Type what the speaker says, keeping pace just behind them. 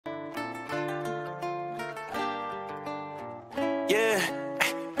Yeah,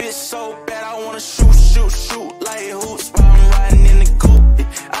 bitch so bad I wanna shoot like hoops while I'm riding in the coupe.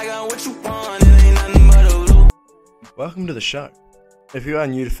 I got what you want, it ain't nothing but a loop. Welcome to the show. If you are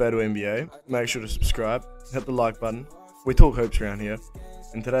new to Fatal NBA, make sure to subscribe, hit the like button. We talk hoops around here,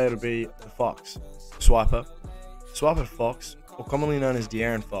 and today it'll be the Fox, Swiper Fox, or commonly known as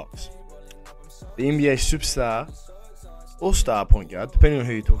De'Aaron Fox, the NBA superstar or star point guard, depending on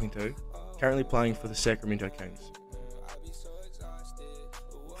who you're talking to, currently playing for the Sacramento Kings.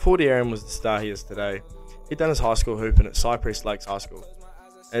 Before De'Aaron was the star he is today, he'd done his high school hooping at Cypress Lakes High School,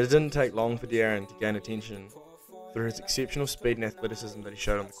 and it didn't take long for De'Aaron to gain attention through his exceptional speed and athleticism that he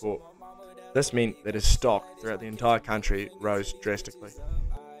showed on the court. This meant that his stock throughout the entire country rose drastically.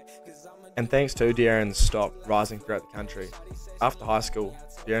 And thanks to De'Aaron's stock rising throughout the country, after high school,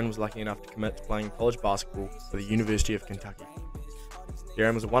 De'Aaron was lucky enough to commit to playing college basketball for the University of Kentucky.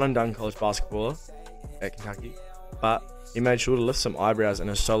 De'Aaron was a one-and-done college basketballer at Kentucky, but he made sure to lift some eyebrows in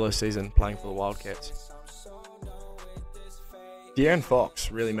his solo season playing for the Wildcats. De'Aaron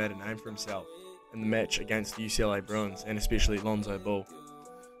Fox really made a name for himself in the match against the UCLA Bruins, and especially Lonzo Ball.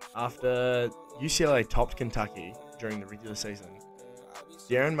 After UCLA topped Kentucky during the regular season,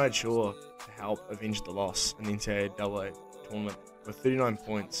 De'Aaron made sure to help avenge the loss in the NCAA tournament with 39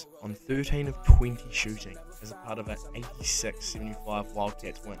 points on 13 of 20 shooting as a part of an 86-75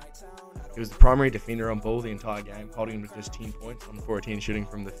 Wildcats win. He was the primary defender on Ball the entire game, holding him to just 10 points on 4 of 10 shooting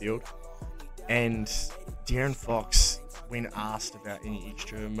from the field. And De'Aaron Fox, when asked about any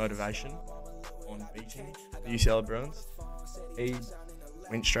extra motivation on beating the UCLA Bruins, he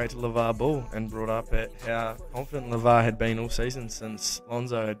went straight to LeVar Ball and brought up at how confident LeVar had been all season since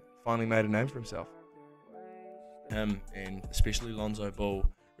Lonzo had finally made a name for himself. Him, and especially Lonzo Ball,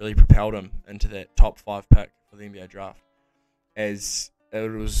 really propelled him into that top 5 pick for the NBA draft, as it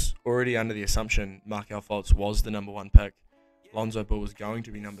was already under the assumption Markelle Fultz was the number 1 pick. Lonzo Ball was going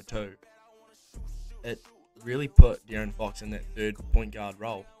to be number 2. It really put De'Aaron Fox in that third point guard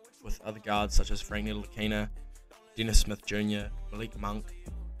role, with other guards such as Frank Ntilikina, Dennis Smith Jr., Malik Monk,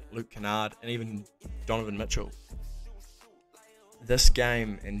 Luke Kennard, and even Donovan Mitchell. This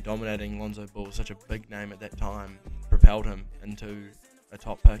game and dominating Lonzo Ball, such a big name at that time, propelled him into a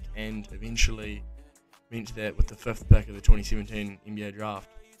top pick, and eventually meant that with the 5th pick of the 2017 NBA draft,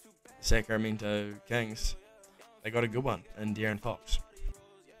 the Sacramento Kings, they got a good one in De'Aaron Fox.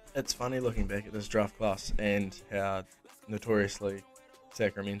 It's funny looking back at this draft class and how notoriously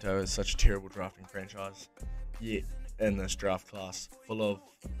Sacramento is such a terrible drafting franchise, yet in this draft class full of,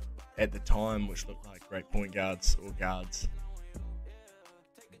 at the time, which looked like great point guards or guards,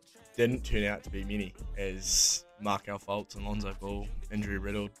 didn't turn out to be many, as Markelle Fultz and Lonzo Ball, injury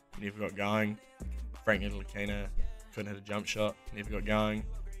riddled, never got going. Frank Ntilikina couldn't hit a jump shot, never got going.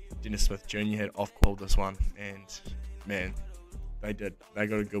 Dennis Smith Jr. had off-called this one, and man, they did. They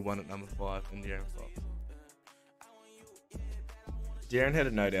got a good one at number 5 in De'Aaron Fox. De'Aaron had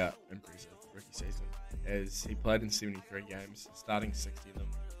a no doubt impressive rookie season, as he played in 73 games, starting 60 of them.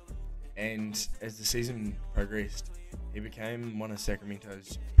 And as the season progressed, he became one of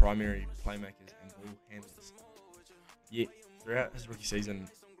Sacramento's primary playmakers and ball handlers. Yet, throughout his rookie season,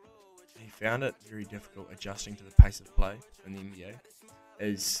 he found it very difficult adjusting to the pace of play in the NBA,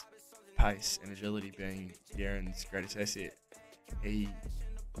 as pace and agility being De'Aaron's greatest asset. He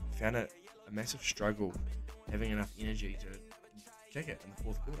found it a massive struggle having enough energy to kick it in the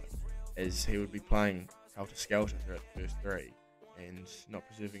 4th quarter, as he would be playing helter-skelter throughout the first 3 and not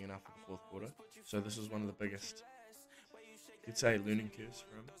preserving enough for the 4th quarter. So this was one of the biggest, you'd say, learning curves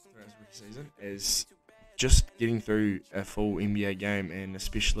for him throughout his rookie season, as just getting through a full NBA game, and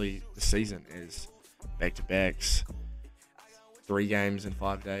especially the season, as back-to-backs, 3 games in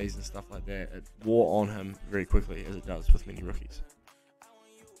 5 days and stuff like that, it wore on him very quickly, as it does with many rookies.